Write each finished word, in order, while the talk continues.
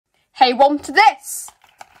Hey, welcome to this.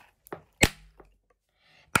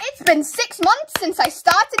 It's been 6 months since I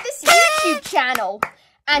started this YouTube channel.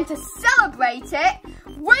 And to celebrate it,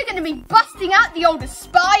 we're going to be busting out the old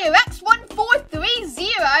Aspire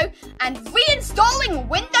X1430 and reinstalling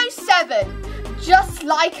Windows 7. Just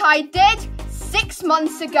like I did 6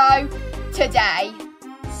 months ago today.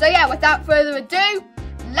 So yeah, without further ado,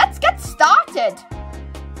 let's get started.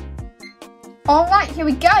 Alright, here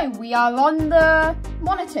we go. We are on the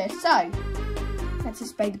monitor. So, let's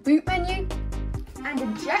display the boot menu and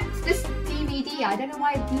eject this DVD. I don't know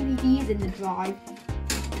why a DVD is in the drive.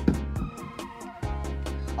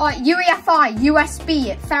 Alright, UEFI, USB.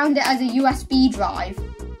 It found it as a USB drive.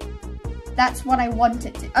 That's what I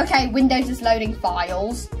wanted to. Okay, Windows is loading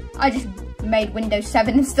files. I just made Windows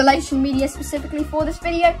 7 installation media specifically for this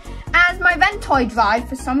video, as my Ventoy drive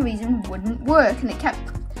for some reason wouldn't work and it kept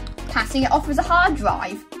passing it off as a hard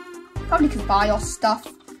drive. Probably because BIOS stuff,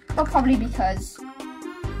 or probably because,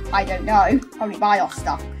 I don't know, probably BIOS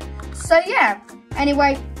stuff. So yeah,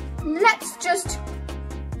 anyway, let's just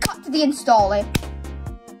cut to the installer.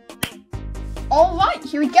 Alright,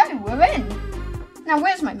 here we go, we're in. Now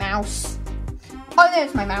where's my mouse? Oh,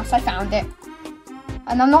 there's my mouse, I found it.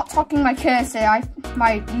 And I'm not talking my cursor,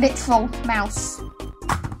 my literal mouse.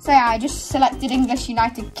 So yeah, I just selected English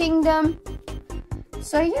United Kingdom.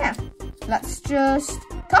 So yeah, let's just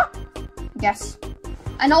cut, yes.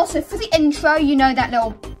 And also for the intro, you know that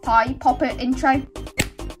little Party Popper intro?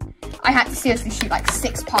 I had to seriously shoot like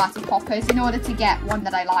 6 Party Poppers in order to get one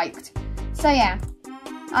that I liked. So yeah,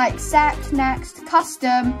 I accept, next,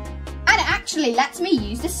 custom, and it actually lets me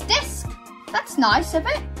use this disc. That's nice of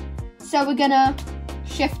it. So we're gonna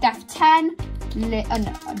Shift F10, no,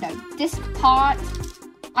 disk part.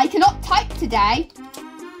 I cannot type today.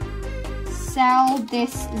 Cell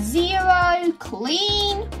this 0,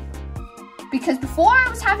 clean. Because before I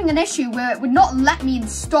was having an issue where it would not let me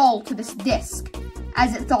install to this disk,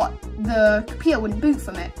 as it thought the computer wouldn't boot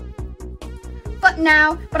from it. But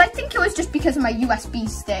I think it was just because of my USB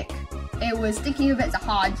stick. It was thinking of it as a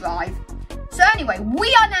hard drive. So anyway,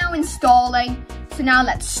 we are now installing. So now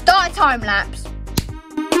let's start a time lapse.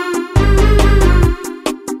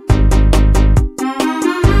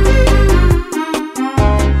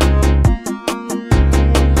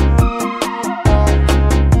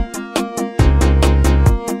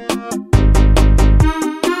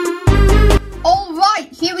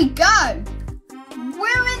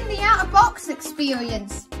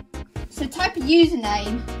 Experience. So type a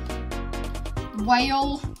username,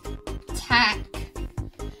 whale tech,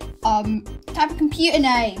 type a computer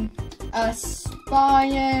name,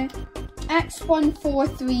 Aspire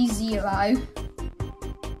X1430,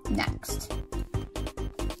 next.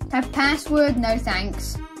 Type a password, no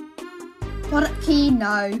thanks. Product key,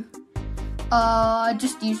 no.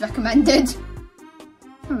 Just use recommended.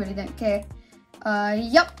 I really don't care.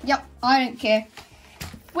 Yep, I don't care.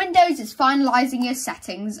 Windows is finalizing your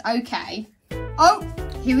settings, okay. Oh,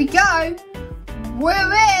 here we go.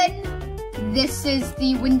 We're in. This is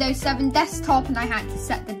the Windows 7 desktop and I had to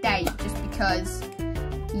set the date just because,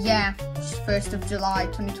 yeah, it's 1st of July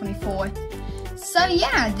 2024. So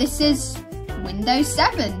yeah, this is Windows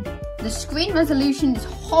 7. The screen resolution is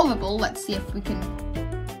horrible. Let's see if we can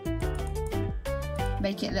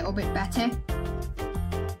make it a little bit better.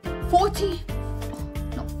 40.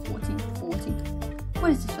 What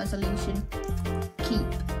is this resolution? Keep.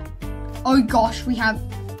 Oh gosh, we have...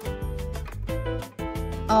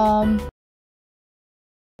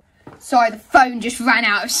 Sorry, the phone just ran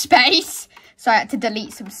out of space. So I had to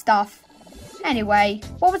delete some stuff. Anyway,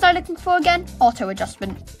 what was I looking for again? Auto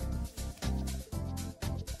adjustment.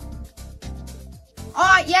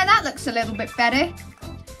 Alright, yeah, that looks a little bit better.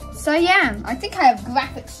 So yeah, I think I have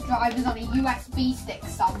graphics drivers on a USB stick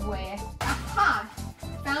somewhere. Aha!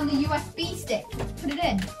 Found the USB stick. Put it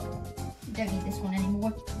in. We don't need this one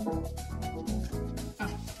anymore.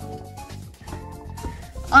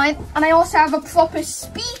 And I also have a proper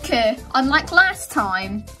speaker, unlike last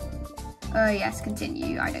time. Oh yes,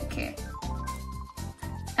 continue. I don't care.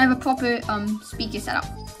 I have a proper speaker setup.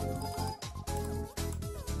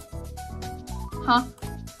 Huh?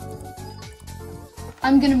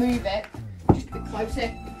 I'm gonna move it just a bit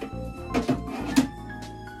closer.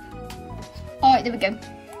 Alright, there we go.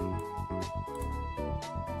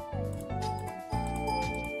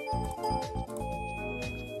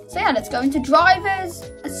 So yeah, let's go into drivers,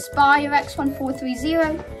 Aspire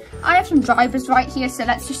X1430. I have some drivers right here, so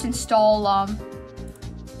let's just install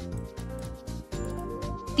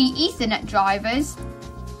the Ethernet drivers.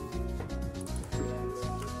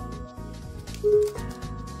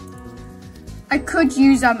 I could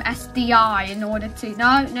use SDI in order to,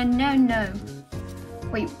 no.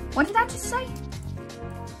 Wait, what did that just say?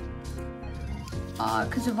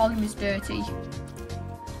 Because the volume is dirty.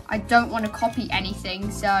 I don't want to copy anything,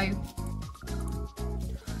 so.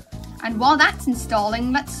 And while that's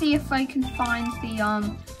installing, let's see if I can find the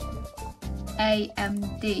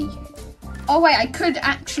AMD. Oh wait, I could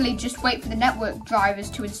actually just wait for the network drivers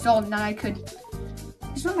to install, and then I could.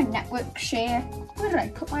 Is on my network share? Where did I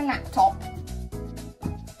put my laptop?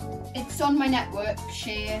 It's on my network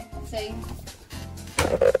share thing.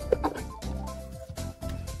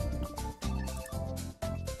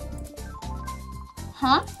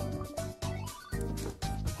 Huh?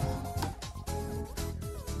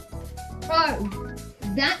 Oh,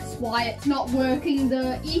 that's why it's not working.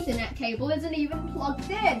 The Ethernet cable isn't even plugged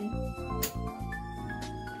in.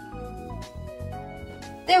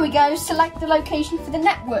 There we go, select the location for the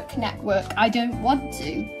network. I don't want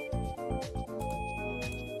to.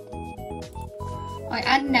 I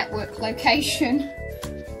add network location.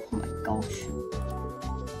 Oh my gosh.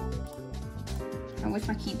 And where's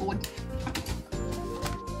my keyboard?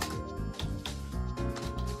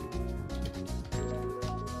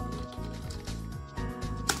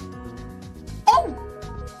 Oh!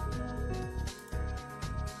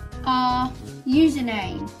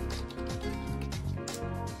 Username.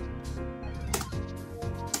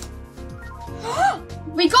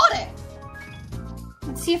 We got it!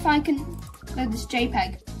 Let's see if I can load this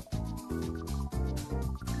JPEG.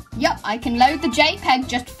 Yep, I can load the JPEG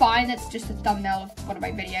just fine. It's just a thumbnail of one of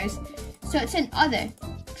my videos. So it's in other,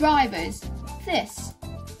 drivers, this,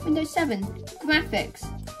 Windows 7, graphics.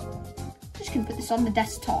 Just gonna put this on the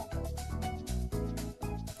desktop.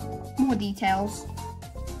 More details.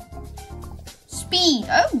 Speed,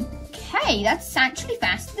 okay, that's actually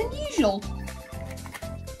faster than usual.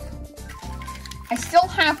 I still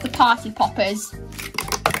have the party poppers.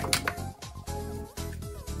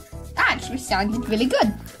 That actually sounded really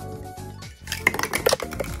good.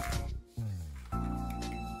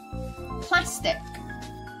 Plastic.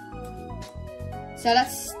 So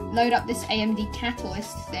let's load up this AMD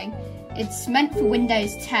Catalyst thing. It's meant for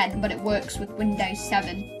Windows 10, but it works with Windows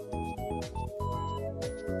 7.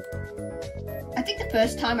 I think the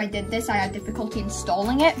first time I did this, I had difficulty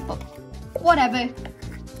installing it, but whatever.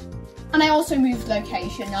 And I also moved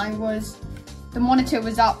location. The monitor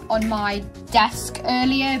was up on my desk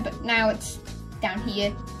earlier, but now it's down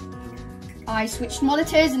here. I switched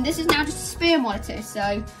monitors, and this is now just a spare monitor, so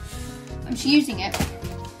I'm just using it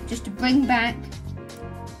just to bring back,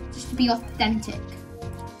 just to be authentic.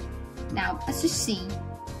 Now, let's just see.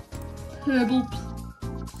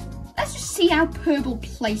 Let's just see how Purple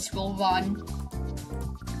Place will run.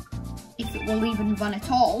 If it will even run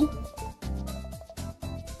at all.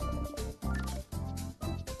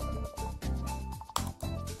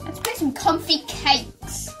 Let's play some comfy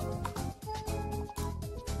cakes.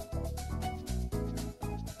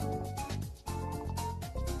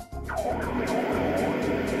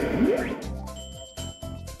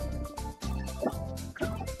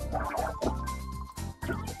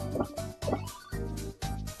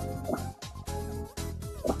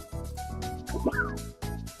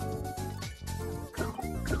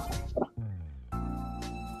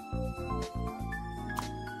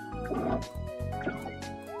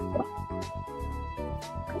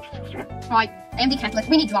 Right, AMD Catalyst,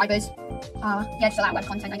 we need drivers. Yeah, just allow web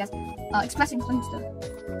content, I guess. Express includes the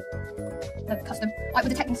custom. Right, with the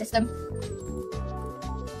detecting system.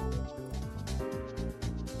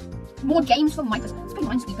 More games from Microsoft. Let's play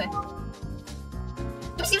Minesweeper.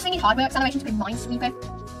 Do we seriously need hardware acceleration to play Minesweeper?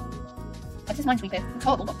 What's this Minesweeper? It's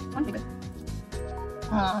horrible, but Minesweeper.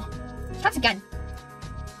 Try this again.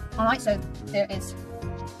 Alright, so there it is.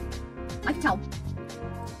 I can tell.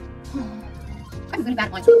 I'm really bad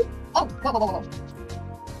at Minesweeper. Oh, whoa.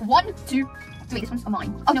 1, 2, 3. This one's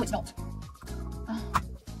mine. Oh, no, it's not.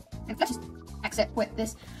 Let's just exit with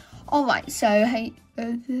this. Alright, so, hey,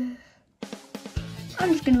 I'm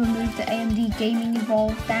just going to remove the AMD Gaming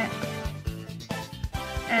Evolve back.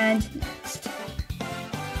 And next.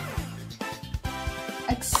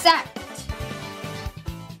 Accept.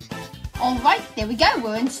 Alright, there we go.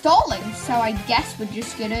 We're installing. So I guess we're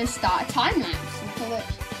just going to start a time lapse until it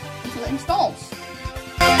installs.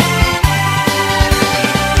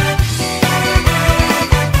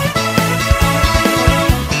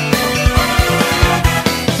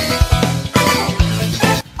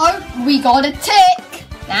 We got a tick.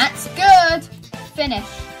 That's good. Finish.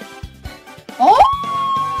 Oh,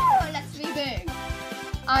 let's reboot.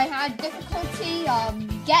 I had difficulty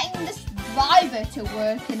getting this driver to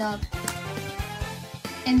work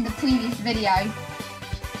in the previous video.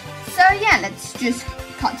 So yeah, let's just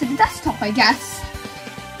cut to the desktop, I guess.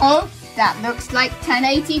 Oh, that looks like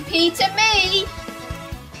 1080p to me.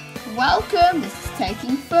 Welcome, this is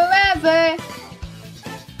taking forever.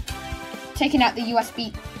 Taking out the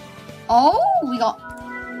USB. Oh, we got...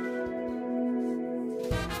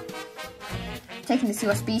 Taking this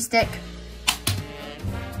USB stick.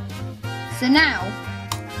 So now,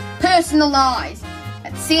 personalize.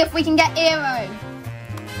 Let's see if we can get Aero.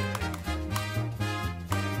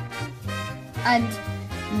 And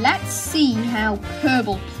let's see how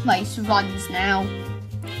Purple Place runs now.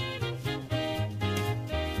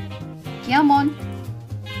 Come on.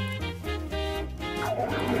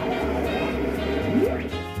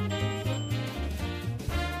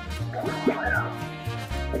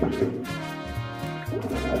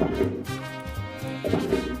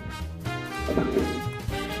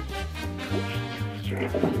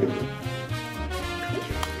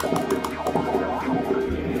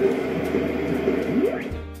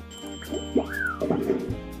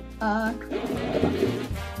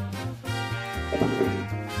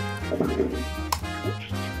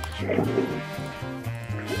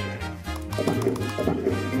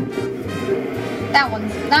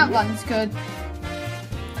 That one's good.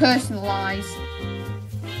 Personalize.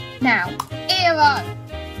 Now, Aero.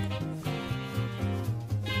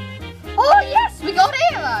 Oh yes, we got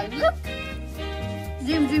Aero. Look.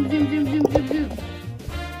 Zoom, zoom, zoom, zoom, zoom, zoom, zoom.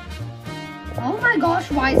 Oh my gosh,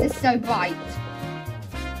 why is this so bright?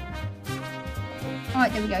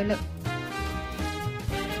 Alright, there we go, look.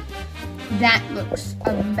 That looks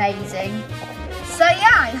amazing. So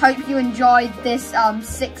yeah, I hope you enjoyed this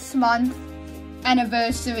 6-month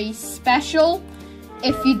anniversary special.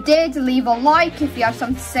 If you did, leave a like. If you have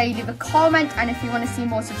something to say, leave a comment. And if you want to see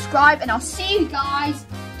more, subscribe. And I'll see you guys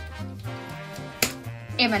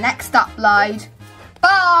in the next upload.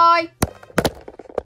 Bye!